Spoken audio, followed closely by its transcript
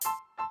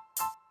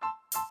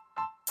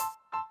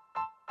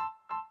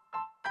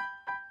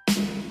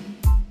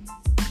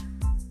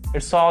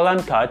It's all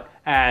uncut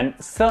and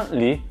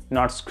certainly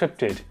not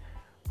scripted.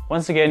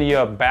 Once again, you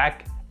are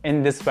back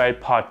in this very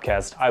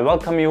podcast. I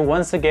welcome you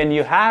once again.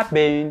 You have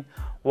been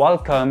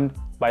welcomed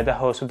by the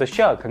host of the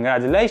show.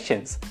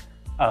 Congratulations.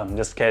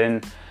 Just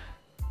kidding.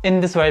 In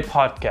this very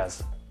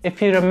podcast,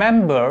 if you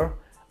remember,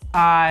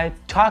 I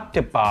talked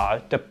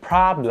about the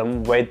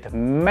problem with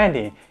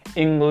many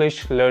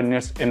English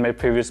learners in my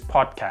previous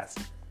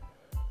podcast.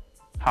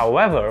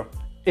 However,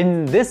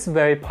 in this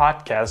very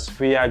podcast,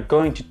 we're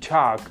going to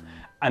talk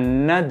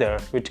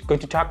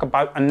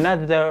about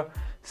another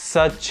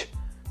such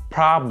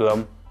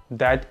problem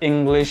that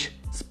English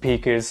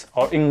speakers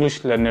or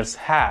English learners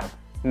have,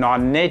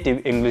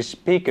 non-native English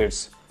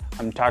speakers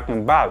I'm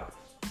talking about.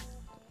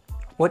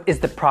 What is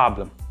the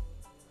problem?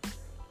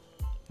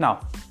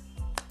 Now,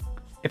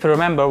 if you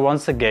remember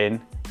once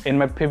again, in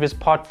my previous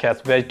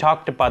podcast where I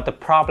talked about the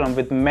problem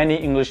with many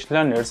English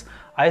learners,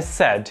 I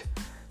said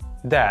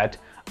that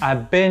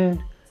I've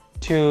been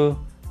to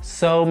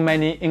so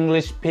many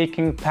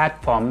English-speaking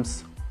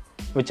platforms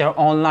which are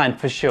online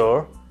for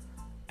sure,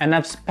 and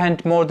I've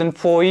spent more than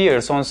 4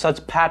 years on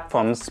such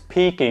platforms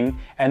speaking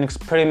and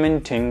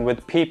experimenting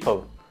with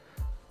people.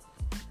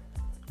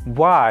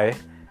 I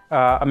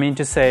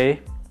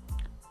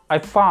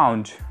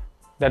found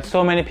that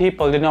so many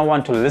people did not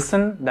want to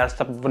listen. That's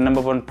the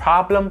number one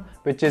problem,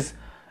 which is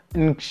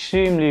an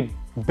extremely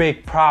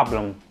big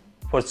problem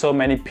for so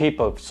many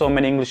people, so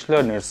many English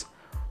learners.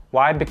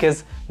 Why?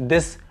 Because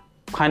this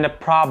kind of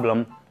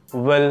problem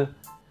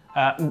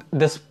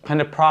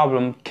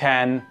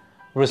can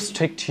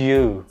restrict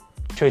you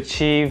to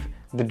achieve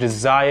the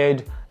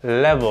desired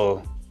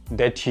level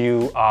that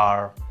you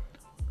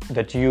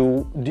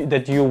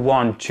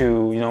want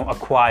to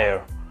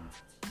acquire.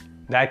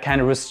 That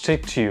can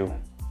restrict you.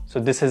 So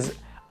this is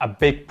a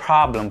big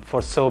problem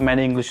for so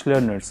many English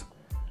learners.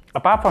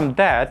 Apart from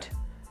that,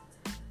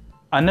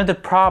 another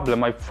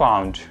problem I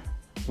found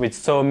with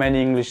so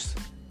many English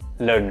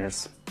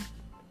learners,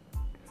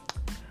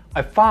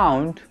 I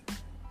found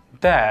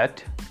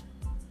that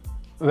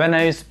when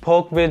I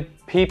spoke with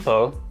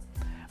people,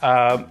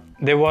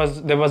 there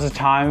was a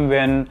time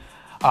when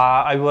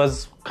I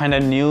was kind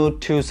of new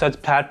to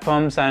such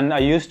platforms, and I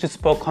used to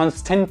speak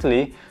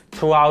constantly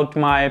throughout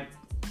my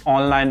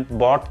online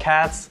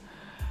broadcasts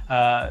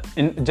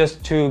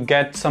just to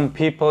get some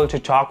people to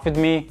talk with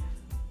me.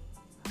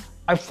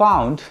 I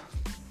found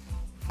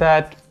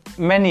that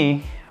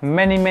many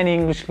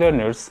English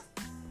learners,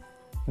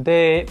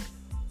 they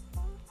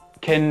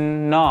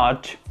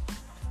cannot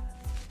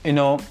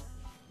not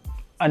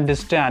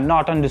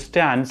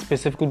understand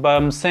specifically, but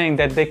I'm saying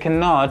that they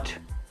cannot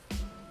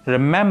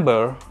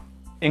remember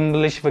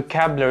English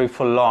vocabulary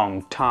for a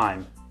long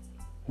time.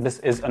 This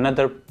is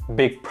another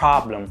big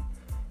problem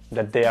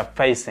that they are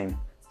facing.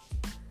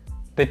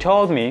 They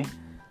told me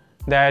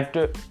that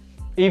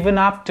even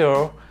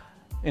after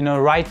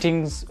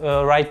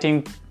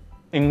writing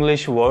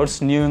English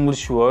words, new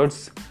English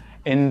words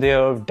in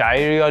their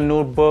diary or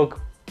notebook,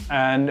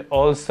 and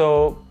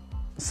also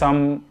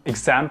some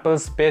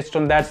examples based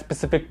on that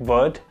specific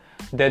word,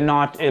 they're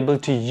not able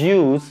to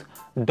use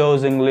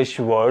those English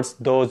words,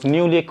 those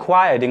newly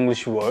acquired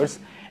English words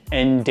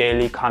in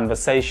daily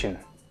conversation.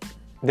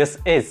 This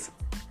is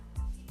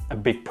a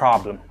big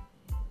problem.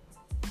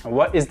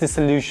 What is the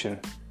solution?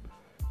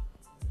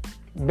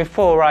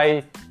 Before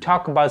I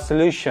talk about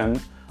solution,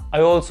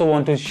 I also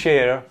want to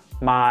share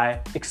my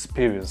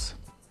experience,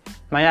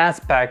 my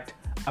aspect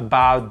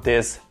about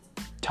this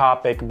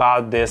topic,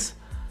 about this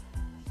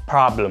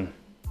problem.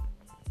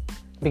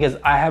 Because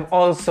I have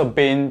also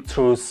been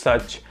through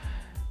such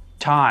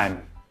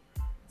time.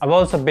 I've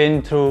also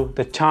been through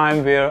the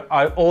time where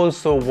I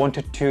also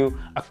wanted to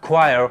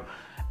acquire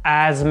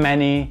as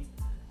many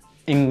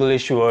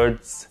English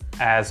words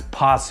as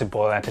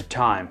possible at a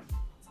time.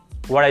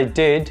 What I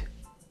did,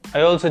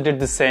 I also did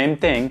the same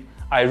thing.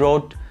 I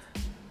wrote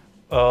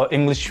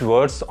English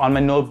words on my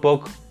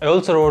notebook. I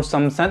also wrote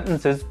some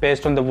sentences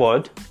based on the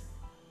word.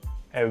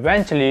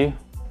 Eventually,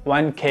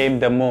 when came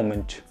the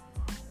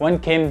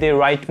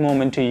right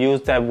moment to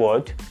use that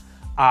word,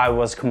 I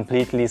was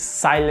completely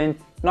silent.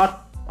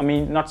 Not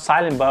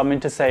silent, but I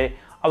mean to say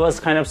I was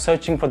kind of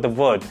searching for the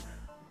word.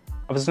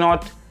 I was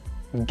not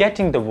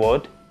getting the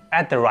word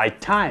at the right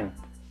time,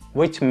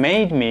 which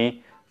made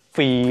me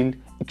feel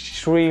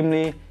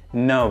extremely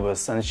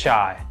nervous and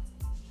shy.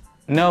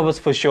 Nervous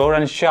for sure,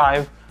 and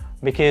shy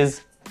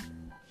because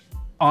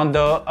from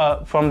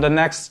the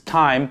next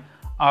time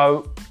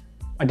I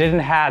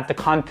didn't have the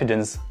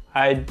confidence.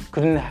 I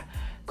couldn't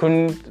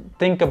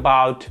think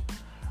about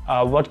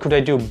what could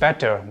I do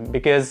better,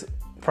 because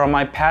from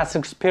my past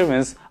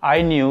experience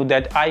I knew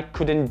that I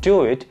couldn't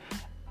do it,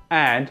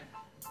 and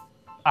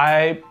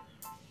from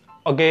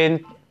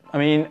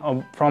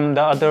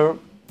the other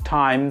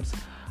times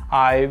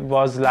I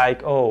was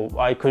like,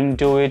 I couldn't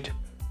do it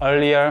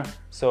earlier,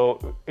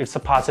 so it's a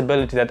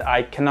possibility that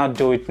I cannot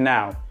do it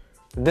now.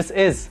 This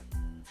is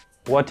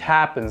what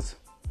happens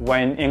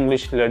when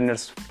English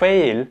learners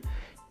fail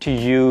to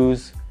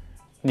use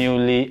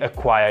newly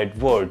acquired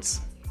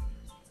words.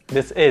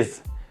 This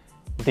is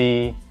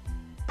the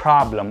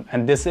problem,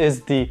 and this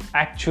is the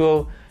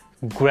actual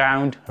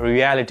ground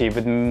reality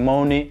with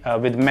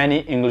many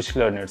English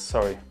learners.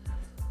 Sorry.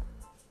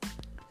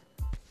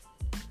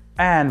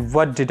 And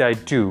what did I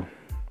do?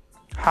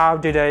 How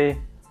did I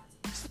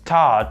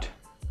start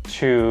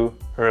to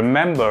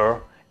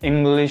remember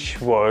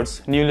English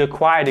words, newly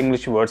acquired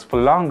English words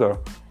for longer?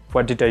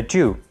 What did I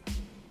do?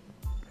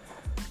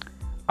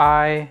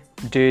 I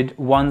did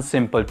one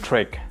simple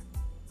trick.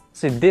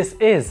 See, this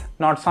is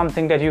not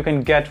something that you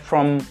can get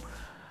from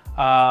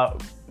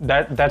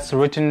that's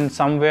written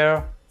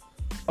somewhere.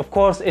 Of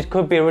course, it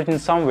could be written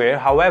somewhere.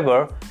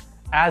 However,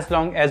 as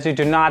long as you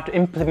do not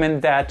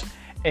implement that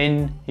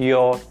in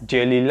your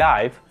daily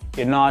life,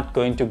 you're not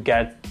going to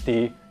get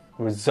the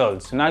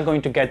results. You're not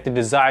going to get the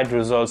desired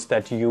results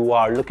that you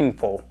are looking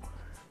for.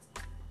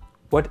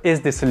 What is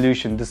the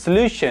solution? The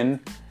solution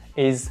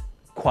is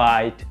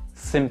quite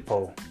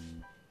simple.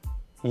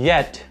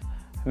 Yet,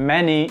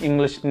 many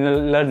English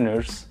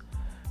learners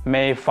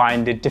may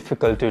find it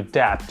difficult to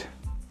adapt.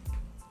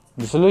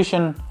 The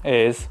solution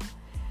is,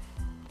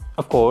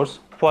 of course,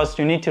 first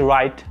you need to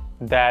write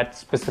that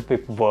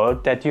specific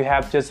word that you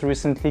have just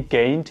recently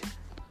gained,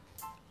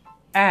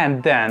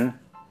 and then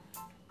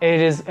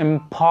it is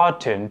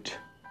important,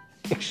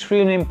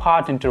 extremely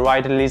important, to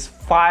write at least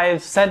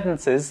 5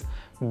 sentences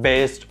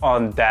based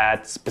on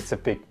that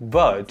specific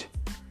word,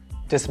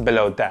 just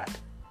below that.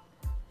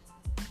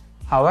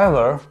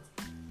 However,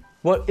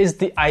 what is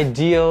the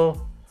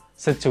ideal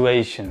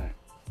situation?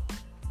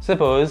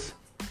 Suppose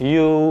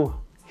you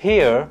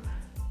hear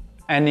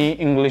any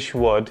English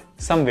word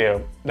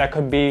somewhere. That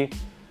could be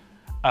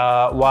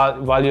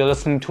while you're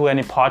listening to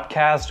any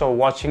podcast or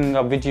watching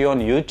a video on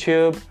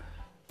YouTube.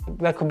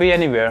 That could be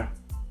anywhere.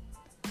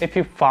 If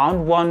you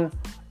found one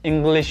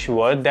English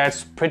word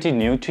that's pretty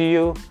new to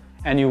you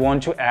and you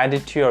want to add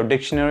it to your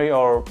dictionary,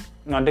 or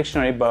not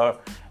dictionary,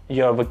 but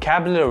your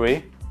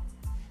vocabulary,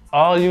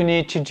 all you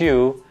need to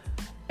do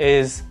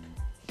is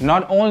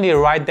not only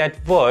write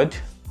that word,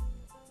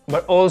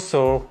 but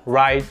also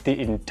write the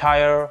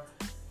entire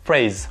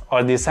phrase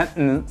or the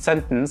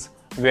sentence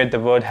where the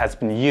word has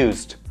been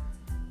used.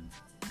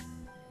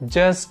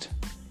 Just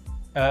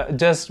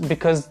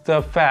because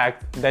the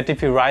fact that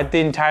if you write the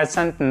entire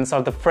sentence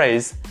or the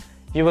phrase,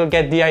 you will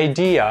get the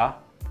idea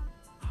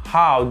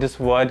how this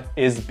word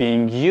is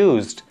being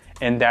used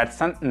in that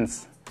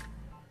sentence.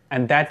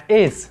 And that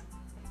is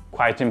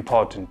quite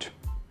important.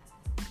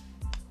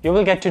 You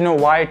will get to know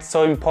why it's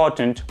so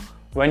important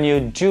when you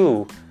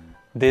do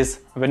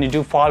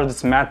follow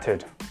this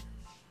method.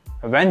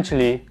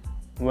 Eventually,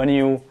 when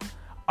you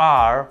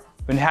have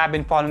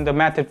been following the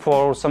method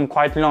for some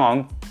quite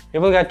long,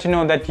 you will get to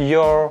know that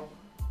your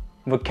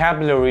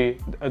vocabulary,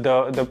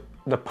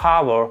 the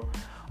power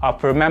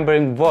of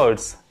remembering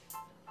words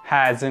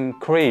has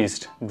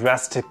increased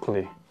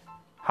drastically.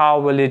 How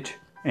will it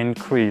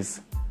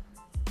increase?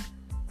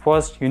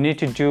 First, you need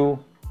to do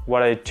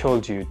what I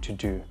told you to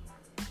do.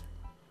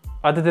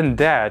 Other than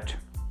that,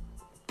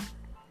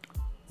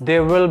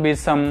 there will be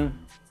some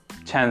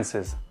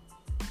chances.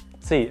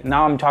 See,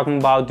 now I'm talking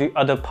about the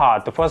other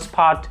part. The first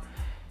part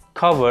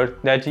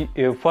covered that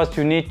first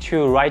you need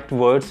to write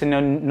words in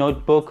a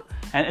notebook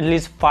and at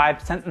least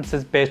 5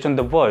 sentences based on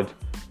the word.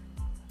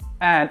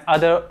 And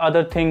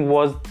other thing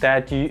was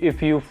that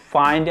if you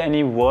find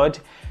any word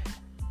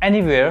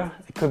anywhere,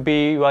 it could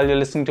be while you're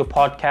listening to a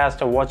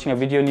podcast or watching a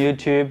video on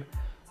YouTube,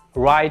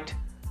 write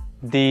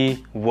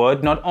the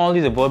word, not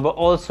only the word, but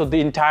also the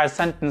entire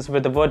sentence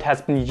where the word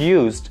has been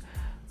used,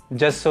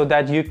 just so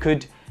that you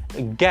could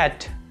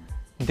get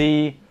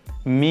the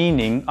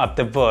meaning of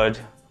the word.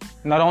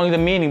 Not only the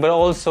meaning, but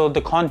also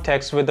the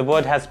context where the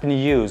word has been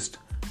used,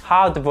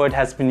 how the word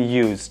has been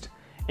used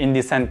in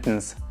the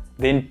sentence.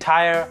 The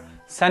entire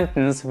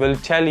sentence will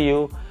tell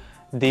you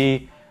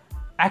the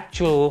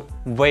actual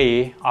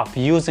way of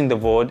using the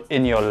word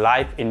in your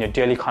life, in your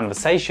daily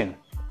conversation.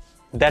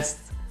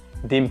 That's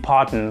the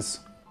importance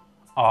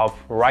of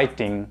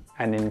writing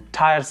an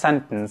entire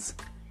sentence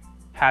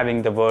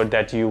having the word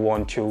that you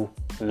want to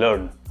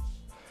learn.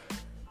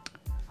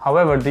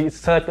 However, the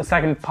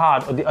second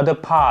part, or the other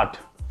part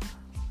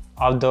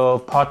of the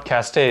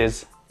podcast,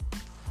 is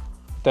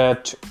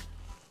that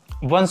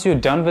once you're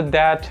done with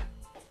that,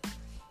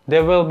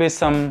 there will be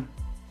some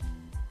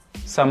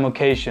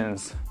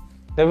occasions,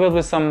 there will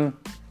be some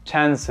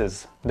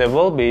chances, there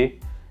will be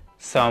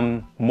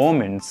some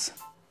moments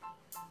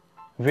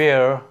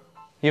where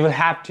you will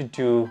have to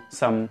do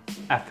some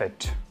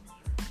effort.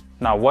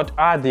 Now, what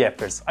are the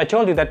efforts? I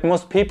told you that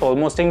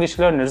most English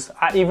learners,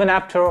 even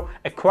after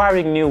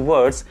acquiring new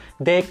words,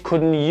 they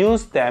couldn't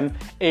use them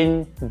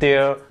in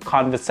their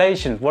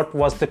conversations. What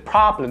was the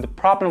problem? The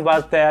problem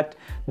was that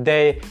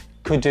they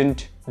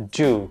couldn't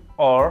do,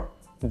 or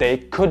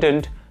they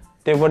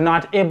were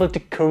not able to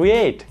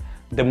create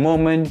the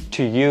moment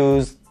to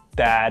use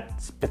that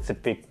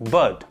specific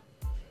word.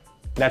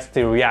 That's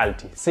the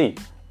reality. See,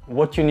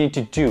 what you need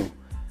to do,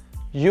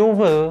 you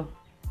will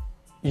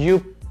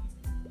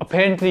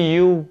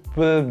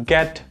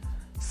get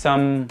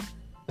some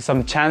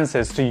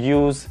chances to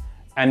use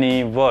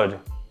any word.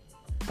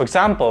 For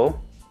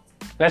example,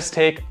 let's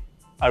take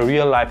a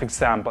real life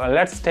example. And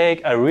let's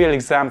take a real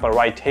example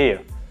right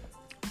here.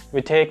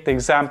 We take the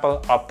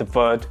example of the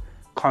word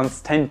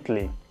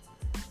constantly.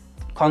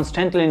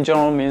 Constantly in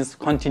general means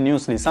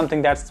continuously,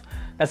 something that's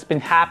been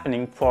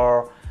happening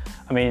for,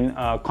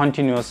 a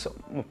continuous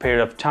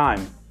period of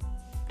time.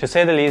 To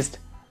say the least,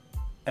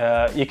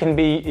 you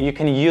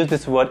can use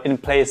this word in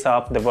place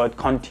of the word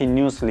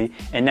continuously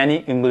in any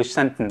English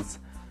sentence.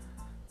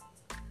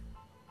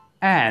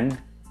 And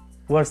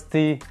what's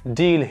the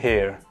deal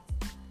here?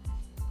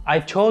 I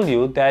told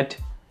you that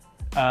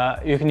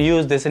you can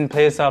use this in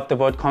place of the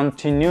word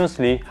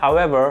continuously.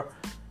 However,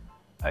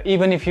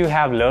 even if you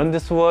have learned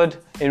this word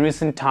in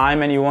recent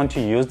time and you want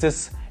to use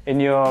this in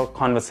your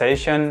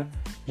conversation,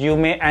 you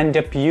may end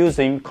up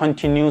using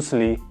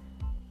continuously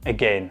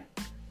again.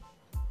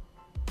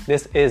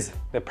 This is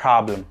the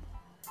problem.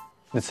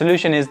 The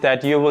solution is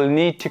that you will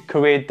need to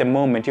create the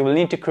moment, you will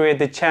need to create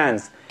the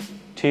chance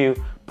to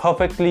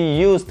perfectly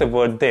use the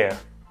word there.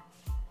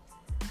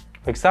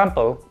 For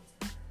example,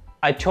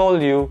 I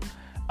told you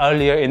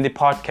earlier in the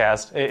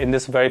podcast, in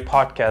this very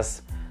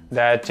podcast,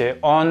 that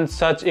on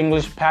such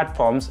English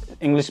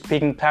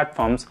speaking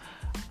platforms,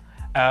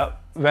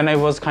 when I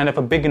was kind of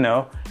a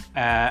beginner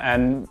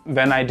and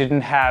when I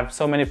didn't have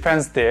so many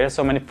friends there,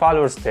 so many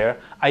followers there,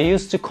 I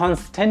used to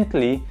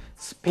constantly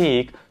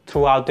speak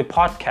throughout the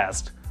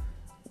podcast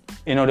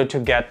in order to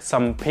get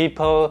some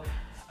people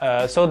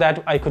so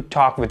that I could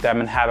talk with them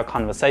and have a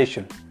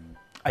conversation.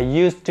 I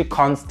used to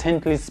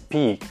constantly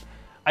speak.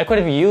 I could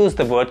have used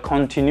the word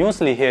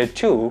continuously here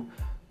too.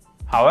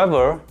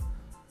 However,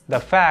 the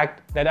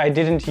fact that I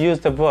didn't use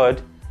the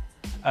word,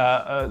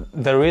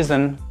 the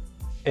reason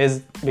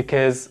is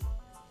because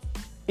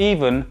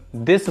even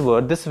this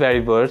word, this very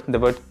word, the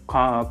word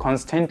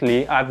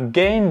constantly, I've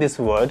gained this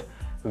word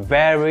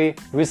very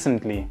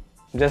recently,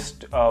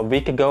 just a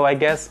week ago, I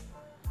guess.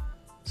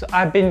 So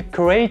I've been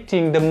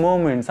creating the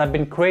moments, I've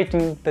been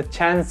creating the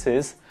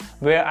chances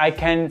where I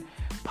can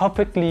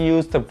perfectly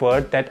use the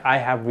word that I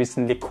have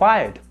recently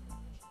acquired.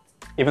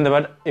 Even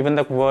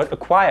the word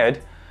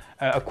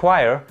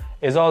acquire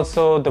is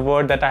also the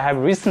word that I have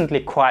recently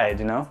acquired,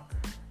 So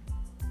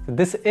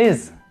this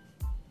is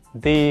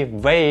the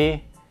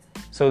way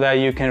so that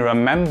you can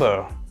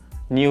remember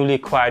newly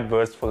acquired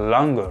words for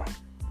longer.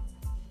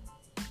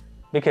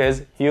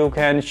 Because you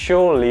can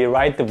surely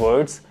write the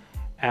words,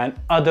 and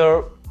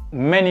other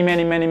many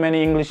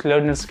English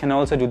learners can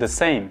also do the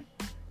same.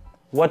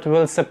 What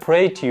will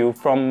separate you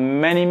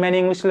from many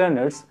English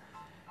learners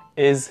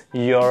is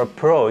your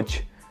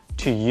approach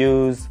to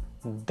use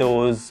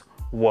those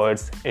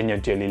words in your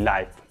daily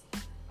life.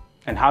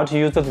 And how to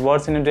use those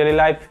words in your daily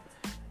life?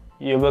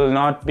 You will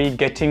not be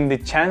getting the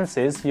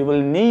chances, you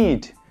will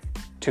need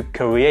to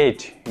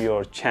create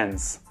your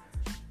chance.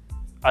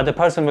 Other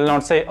person will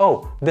not say,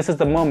 oh, this is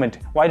the moment,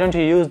 why don't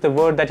you use the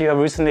word that you have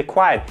recently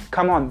acquired?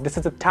 Come on, this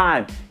is the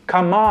time,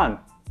 come on.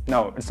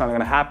 No, it's not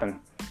going to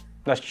happen.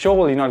 That's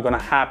surely not going to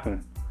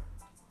happen.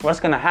 What's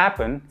going to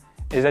happen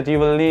is that you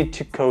will need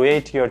to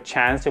create your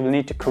chance, you will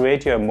need to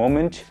create your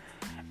moment,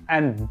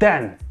 and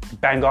then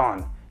bang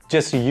on,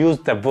 just use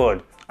the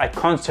word. I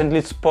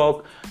constantly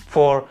spoke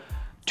for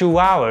 2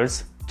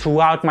 hours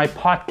throughout my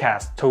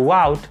podcast.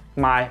 Throughout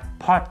my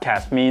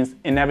podcast means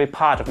in every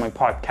part of my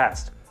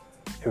podcast.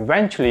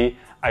 Eventually,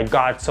 I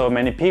got so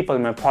many people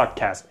in my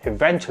podcast.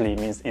 Eventually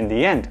means in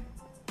the end.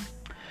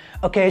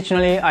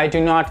 Occasionally, I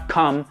do not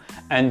come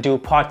and do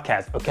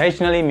podcasts.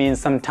 Occasionally means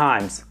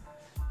sometimes.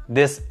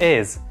 This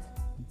is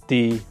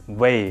the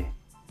way.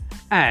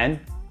 And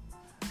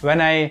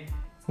when I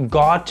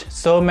got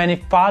so many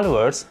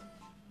followers,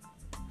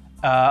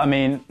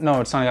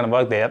 no, it's not gonna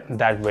work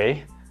that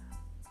way.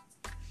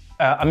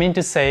 I mean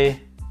to say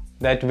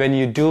that when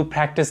you do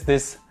practice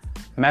this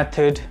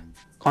method,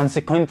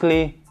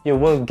 consequently, you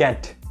will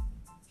get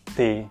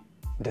the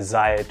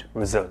desired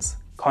results.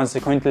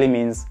 Consequently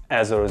means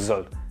as a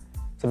result.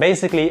 So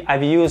basically,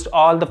 I've used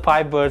all the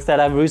 5 words that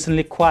I've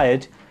recently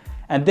acquired,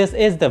 and this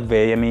is the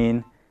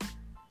way.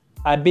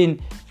 I've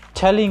been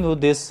telling you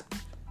this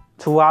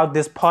throughout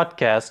this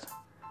podcast.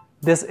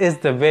 This is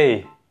the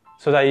way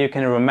so that you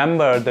can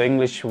remember the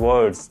English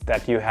words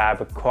that you have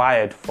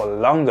acquired for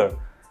longer.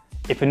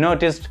 If you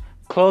noticed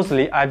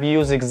closely, I've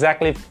used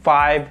exactly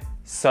 5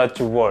 such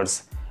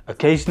words.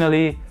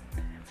 Occasionally,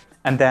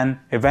 and then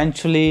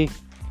eventually,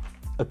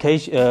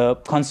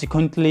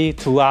 consequently,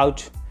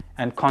 throughout,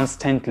 and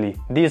constantly.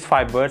 These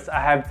 5 words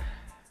I have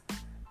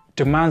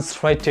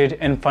demonstrated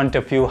in front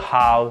of you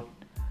how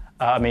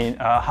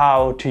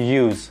to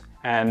use,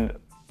 and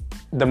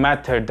the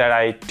method that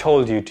I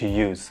told you to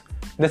use.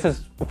 This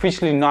is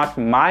officially not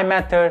my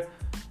method.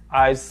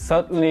 I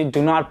certainly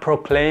do not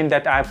proclaim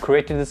that I've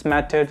created this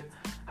method.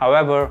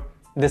 However,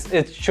 this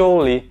is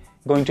surely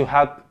going to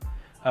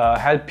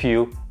help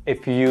you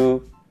if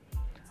you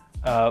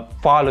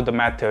follow the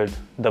method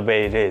the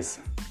way it is.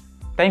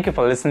 Thank you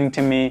for listening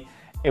to me.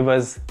 It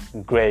was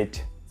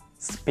great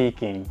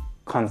speaking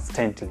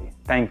constantly.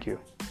 Thank you.